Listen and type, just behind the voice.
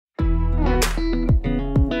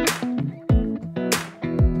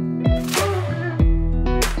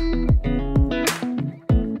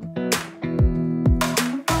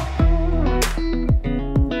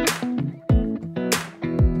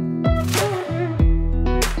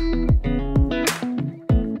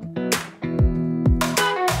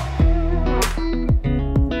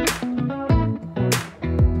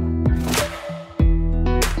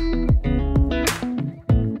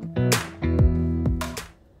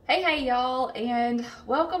Hey y'all, and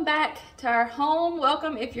welcome back to our home.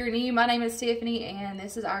 Welcome if you're new. My name is Tiffany and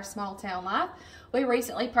this is our small town life. We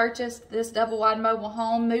recently purchased this double wide mobile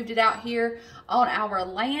home, moved it out here on our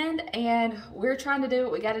land, and we're trying to do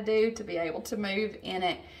what we got to do to be able to move in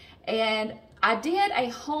it. And I did a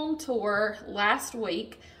home tour last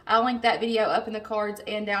week. I'll link that video up in the cards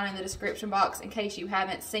and down in the description box in case you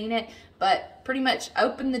haven't seen it, but pretty much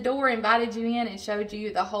opened the door, invited you in, and showed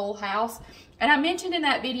you the whole house. And I mentioned in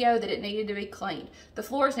that video that it needed to be cleaned. The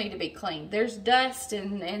floors need to be cleaned. There's dust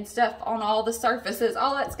and stuff on all the surfaces.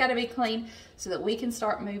 All that's got to be cleaned so that we can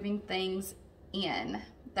start moving things in.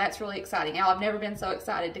 That's really exciting. Now, I've never been so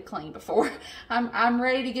excited to clean before. I'm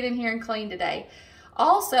ready to get in here and clean today.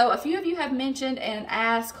 Also, a few of you have mentioned and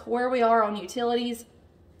asked where we are on utilities.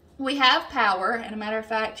 We have power, and a matter of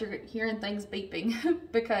fact, you're hearing things beeping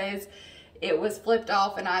because it was flipped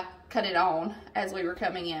off and I cut it on as we were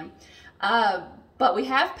coming in. But we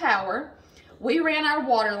have power. We ran our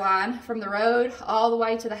water line from the road all the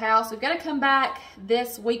way to the house. We've got to come back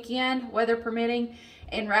this weekend, weather permitting,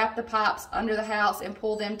 and wrap the pipes under the house and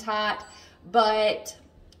pull them tight. But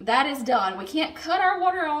that is done. We can't cut our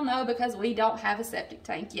water on though because we don't have a septic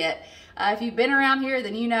tank yet. If you've been around here,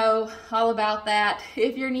 then you know all about that.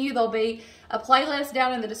 If you're new, there'll be a playlist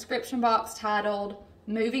down in the description box titled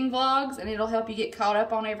Moving Vlogs, and it'll help you get caught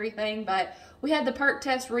up on everything. But we had the perk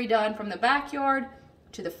test redone from the backyard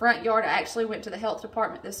to the front yard. I actually went to the health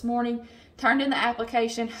department this morning, turned in the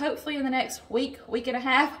application. Hopefully in the next week and a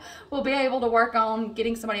half, we'll be able to work on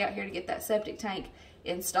getting somebody out here to get that septic tank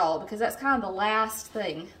installed, because that's kind of the last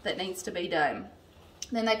thing that needs to be done.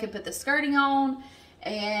 Then they can put the skirting on,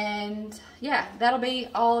 and yeah, that'll be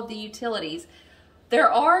all of the utilities.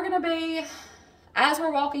 There are going to be, as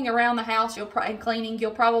we're walking around the house and cleaning, you'll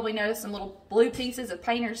probably notice some little blue pieces of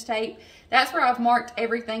painter's tape. That's where I've marked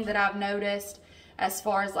everything that I've noticed as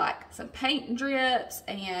far as like some paint drips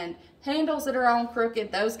and handles that are on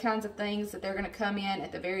crooked, those kinds of things that they're going to come in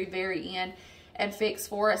at the very end and fix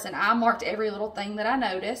for us. And I marked every little thing that I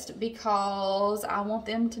noticed because I want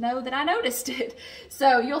them to know that I noticed it.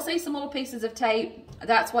 So you'll see some little pieces of tape.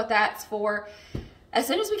 That's what that's for. As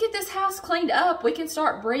soon as we get this house cleaned up, we can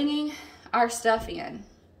start bringing our stuff in.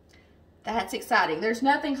 That's exciting. There's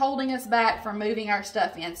nothing holding us back from moving our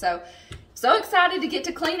stuff in. So excited to get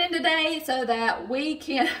to cleaning today so that we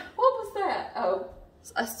can, what was that? Oh,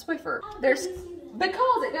 a Swiffer. There's,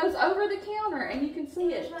 because it goes over the counter and you can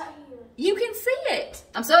see it. You can see it.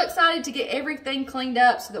 I'm so excited to get everything cleaned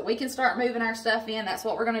up so that we can start moving our stuff in. That's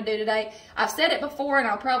what we're going to do today. I've said it before and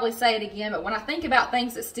I'll probably say it again, but when I think about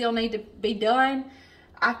things that still need to be done,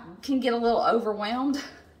 I can get a little overwhelmed.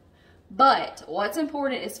 But what's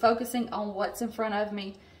important is focusing on what's in front of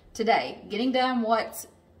me today, getting done what's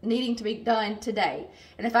needing to be done today.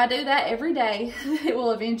 And if I do that every day, it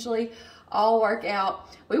will eventually all work out.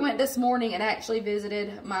 We went this morning and actually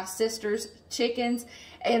visited my sister's chickens,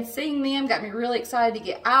 and seeing them got me really excited to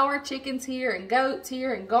get our chickens here and goats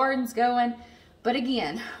here and gardens going. But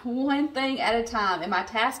again, one thing at a time. And my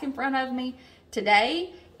task in front of me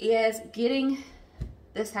today is getting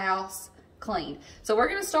this house cleaned. So we're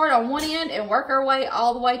going to start on one end and work our way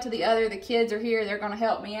all the way to the other. The kids are here. They're going to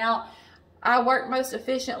help me out. I work most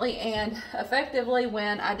efficiently and effectively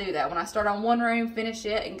when I do that. When I start on one room, finish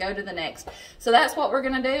it, and go to the next. So that's what we're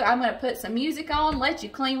going to do. I'm going to put some music on, let you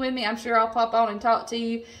clean with me. I'm sure I'll pop on and talk to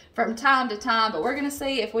you from time to time, but we're going to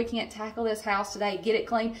see if we can't tackle this house today, get it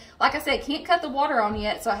clean. Like I said, can't cut the water on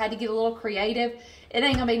yet, so I had to get a little creative. It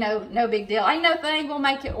ain't going to be no big deal. Ain't no thing. We'll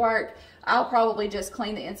make it work. I'll probably just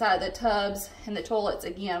clean the inside of the tubs and the toilets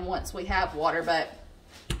again once we have water, but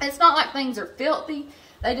it's not like things are filthy.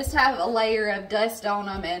 They just have a layer of dust on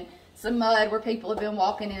them and some mud where people have been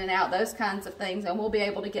walking in and out, those kinds of things, and we'll be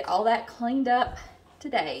able to get all that cleaned up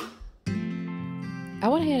today. I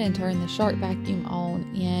went ahead and turned the shark vacuum on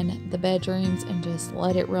in the bedrooms and just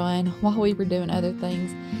let it run while we were doing other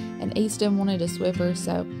things. And Easton wanted a Swiffer,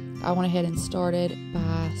 so I went ahead and started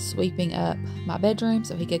by sweeping up my bedroom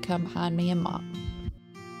so he could come behind me and mop.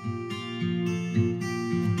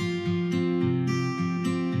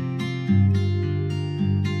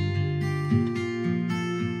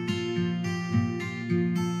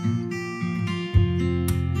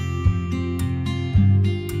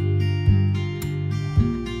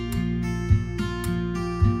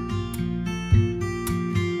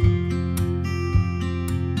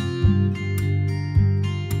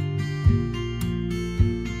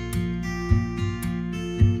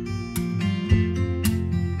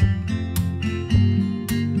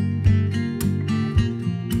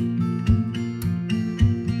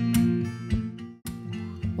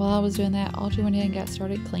 While I was doing that, Audrey went in and got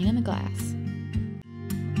started cleaning the glass.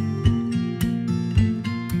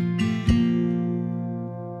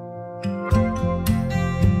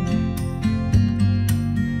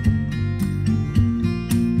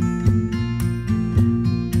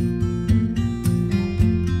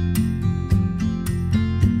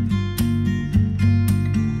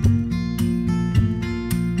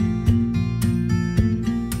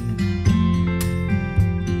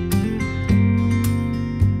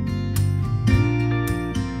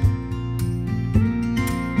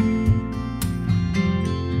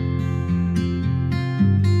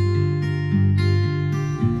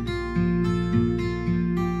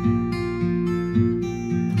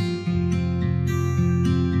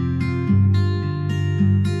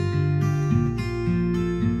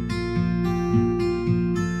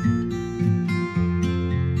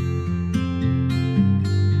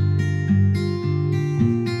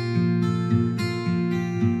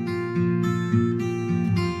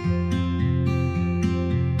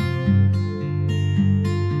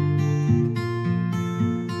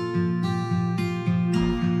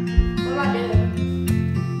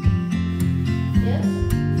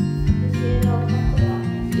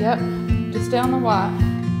 down the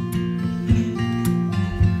white.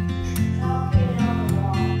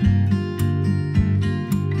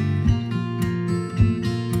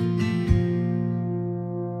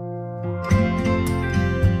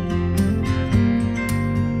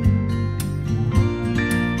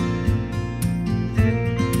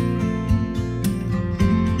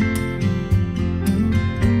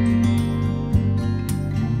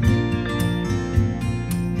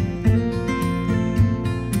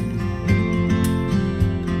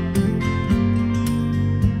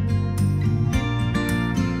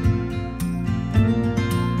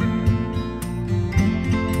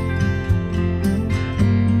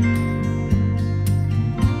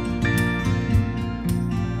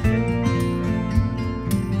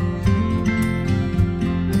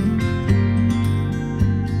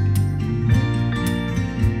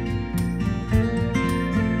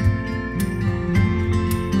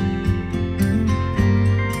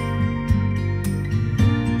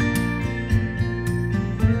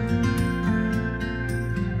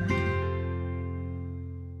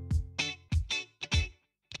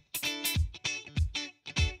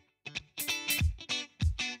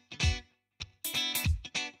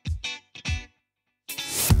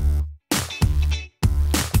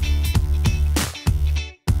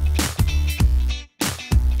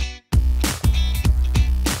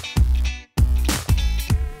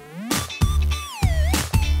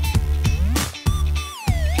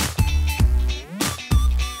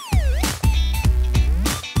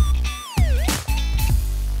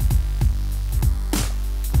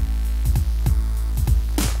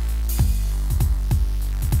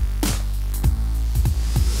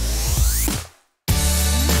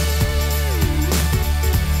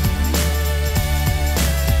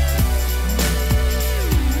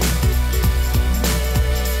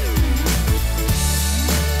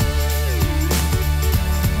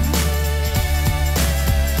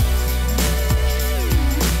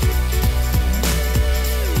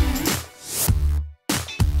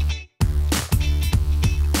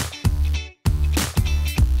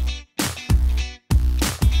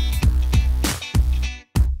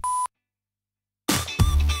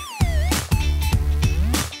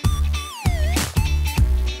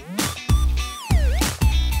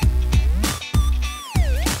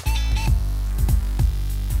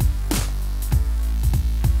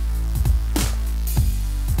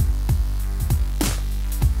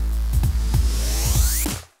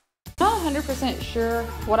 Sure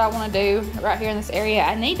what I want to do right here in this area.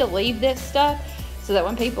 I need to leave this stuff so that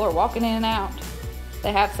when people are walking in and out,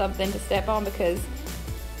 they have something to step on because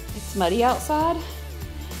it's muddy outside.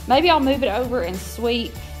 Maybe I'll move it over and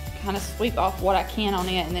kind of sweep off what I can on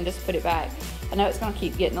it and then just put it back. I know it's going to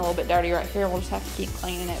keep getting a little bit dirty right here. We'll just have to keep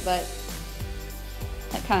cleaning it, but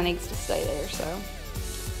that kind of needs to stay there, so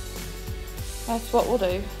that's what we'll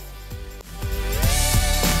do.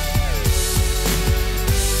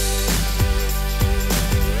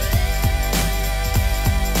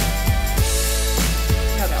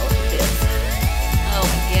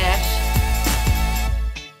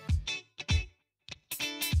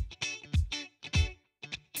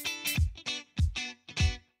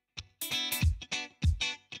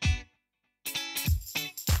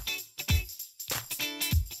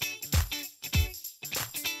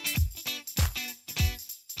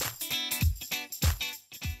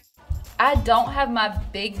 I don't have my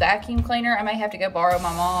big vacuum cleaner. I may have to go borrow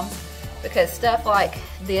my mom's because stuff like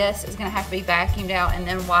this is gonna have to be vacuumed out and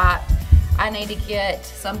then wiped. I need to get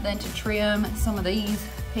something to trim some of these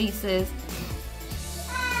pieces.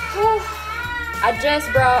 I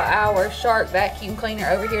just brought our Shark vacuum cleaner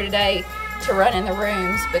over here today to run in the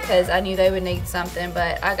rooms because I knew they would need something,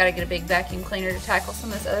 but I gotta get a big vacuum cleaner to tackle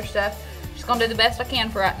some of this other stuff. Just gonna do the best I can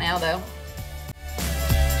for right now though.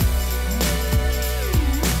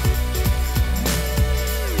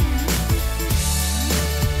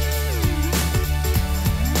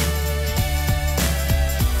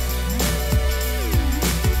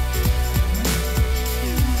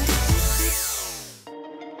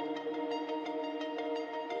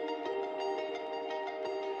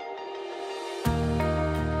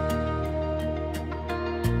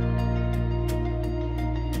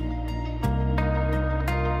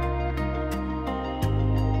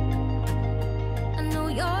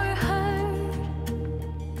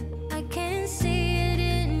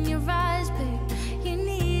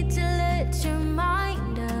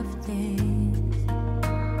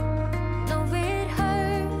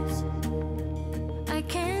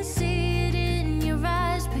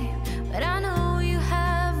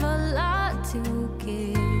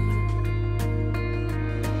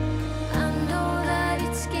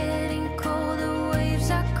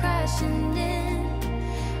 crashing in.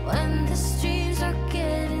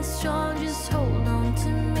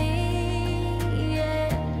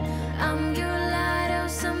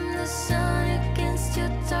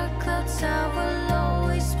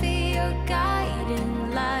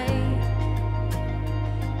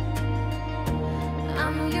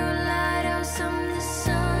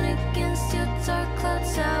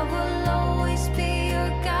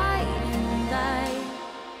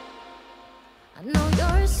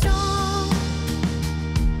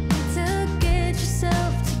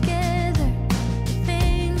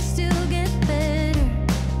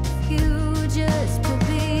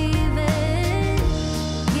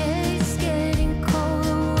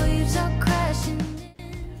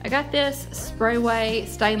 got this Sprayway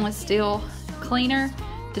stainless steel cleaner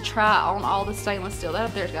to try on all the stainless steel. That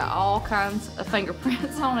up there's got all kinds of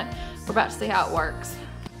fingerprints on it. We're about to see how it works.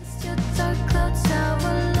 Can't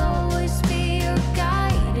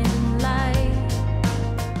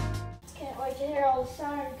wait to hear all the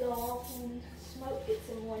sirens go off and smoke gets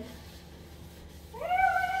in one.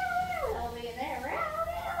 I'll be in there.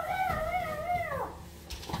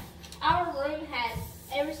 Our room has,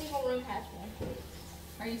 every single room has one.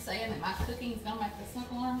 Are you saying that my cooking is gonna make the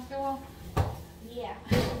smoke alarms go off? Yeah.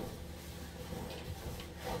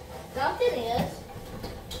 Something is.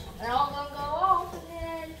 They're all gonna go off and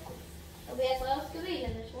then it'll be as low as could be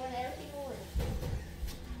in this one every single room.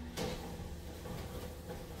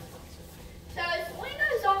 So if the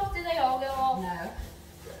windows off, do they all go off? No.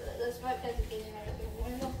 The smoke doesn't get in every single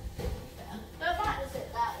window. So it might just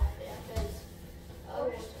hit that one then, because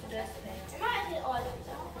it might hit all of these. I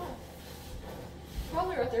don't know.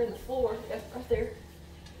 Probably right there in the floor. Yeah, right there.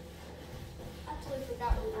 I totally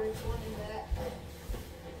forgot we were recording that.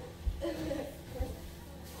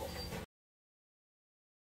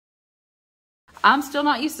 I'm still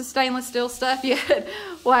not used to stainless steel stuff yet.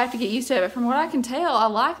 We'll have to get used to it. But from what I can tell, I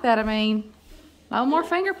like that. I mean, no more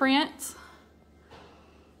fingerprints.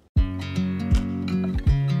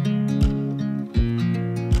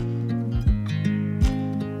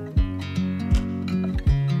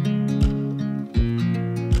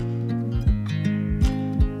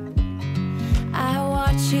 I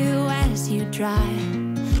watch you as you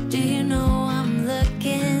drive. Do you know I'm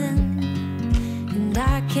looking? And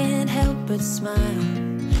I can't help but smile.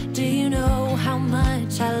 Do you know how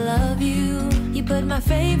much I love you? You put my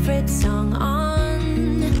favorite song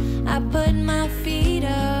on. I put my feet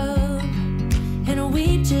up and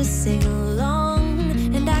we just sing along.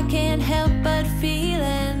 And I can't help but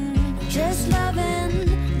feeling, just loving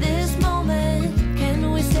this moment.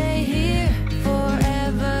 Can we stay here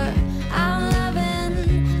forever? I'm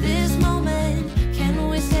loving this moment. Can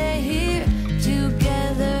we stay here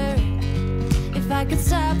together? If I could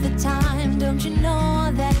stop the time, don't you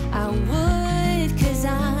know that I would? 'Cause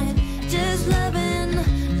I'm just loving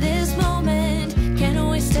this moment. Can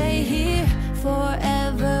we stay here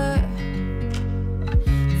forever?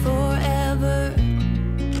 Forever.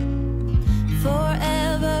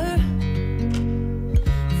 Forever.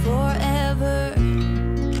 Forever.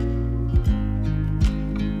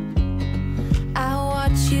 I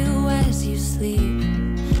watch you as you sleep.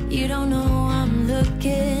 You don't know I'm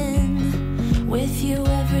looking. With you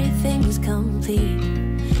everything's complete.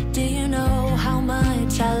 Do you know how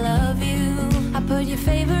much I love you? I put your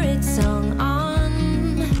favorite song on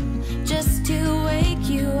just to wake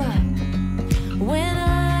you up. When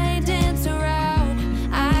I dance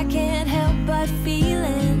around, I can't help but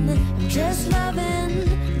feeling, I'm just loving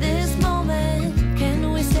this moment.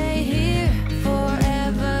 Can we stay here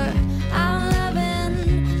forever? I'm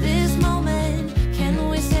loving this moment. Can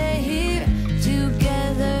we stay here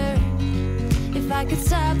together? If I could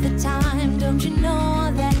stop the time, don't you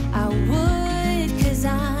know that I would? 'Cause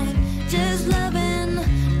I'm just loving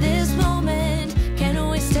this moment. Can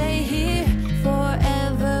we stay here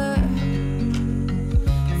forever?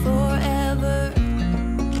 Forever.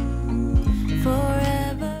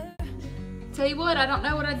 Forever. Tell you what, I don't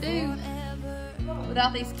know what I'd do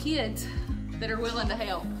without these kids that are willing to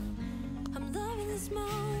help. I'm loving this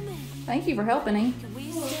moment. Thank you for helping me. Can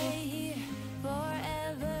we stay here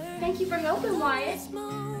forever? Thank you for helping, Wyatt. This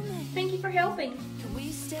moment. Thank you for helping. Can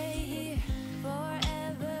we stay here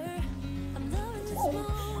forever? I'm loving this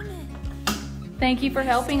moment. Thank you for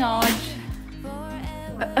helping, Odge.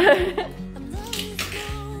 Forever. I'm loving this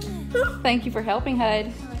moment. Thank you for helping,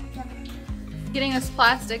 Hud. Getting this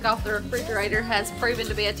plastic off the refrigerator has proven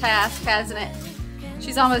to be a task, hasn't it?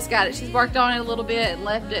 She's almost got it. She's worked on it a little bit and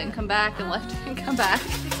left it and come back and left it and come back.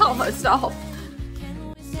 It's almost off.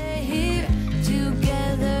 Can we stay here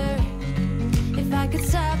together? If I could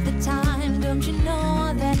stop the time, don't you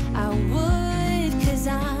know that I would? 'Cause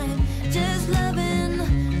I'm just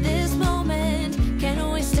loving this moment.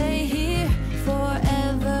 Can we stay here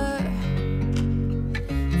forever?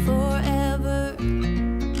 Forever.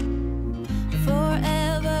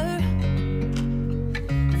 Forever.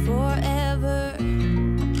 Forever.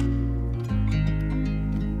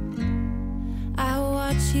 I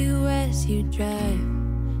watch you as you drive.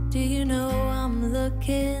 Do you know I'm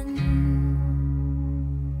looking?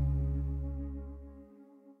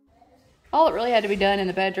 All that really had to be done in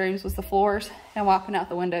the bedrooms was the floors and wiping out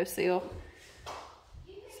the windowsill.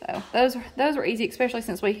 So those were easy, especially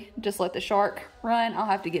since we just let the shark run. I'll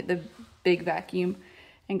have to get the big vacuum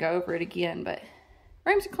and go over it again, but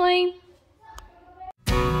rooms are clean.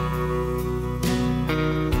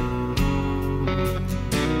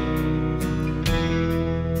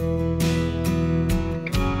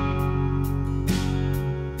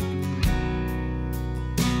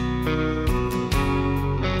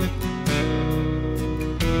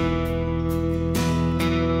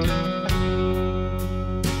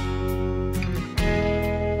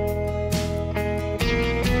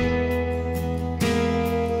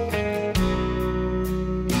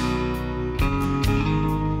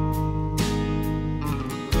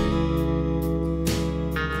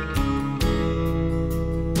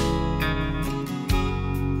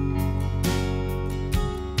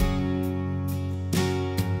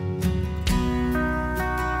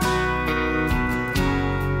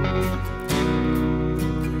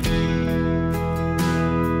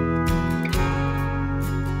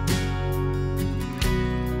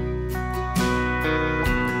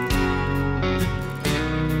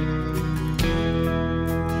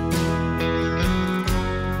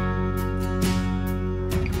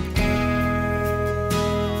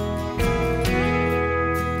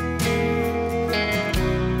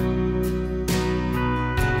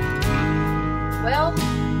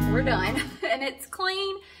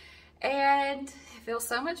 and it feels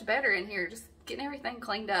so much better in here, just getting everything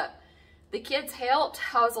cleaned up. The kids helped.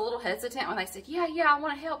 I was a little hesitant when they said, yeah, I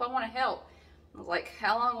want to help, I want to help. I was like,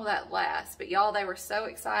 how long will that last? But y'all, they were so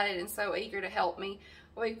excited and so eager to help me.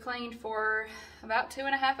 We cleaned for about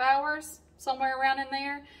 2.5 hours, somewhere around in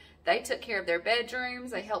there. They took care of their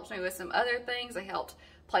bedrooms. They helped me with some other things. They helped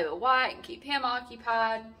play with White and keep him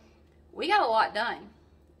occupied. We got a lot done,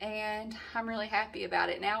 and I'm really happy about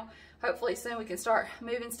it. Now, hopefully soon we can start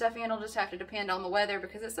moving stuff in. It'll just have to depend on the weather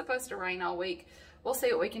because it's supposed to rain all week. We'll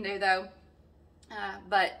see what we can do though.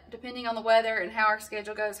 But depending on the weather and how our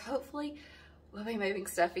schedule goes, hopefully we'll be moving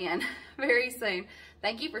stuff in very soon.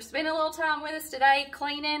 Thank you for spending a little time with us today,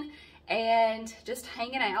 cleaning and just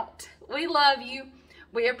hanging out. We love you.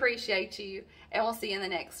 We appreciate you. And we'll see you in the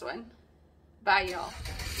next one. Bye, y'all.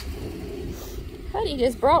 Buddy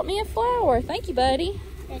just brought me a flower. Thank you, buddy.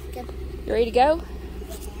 Welcome. You ready to go?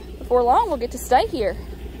 Before long, we'll get to stay here.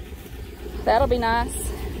 That'll be nice.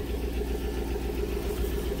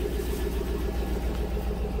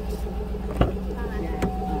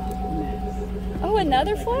 Oh,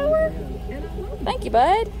 another flower? Thank you,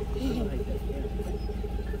 bud.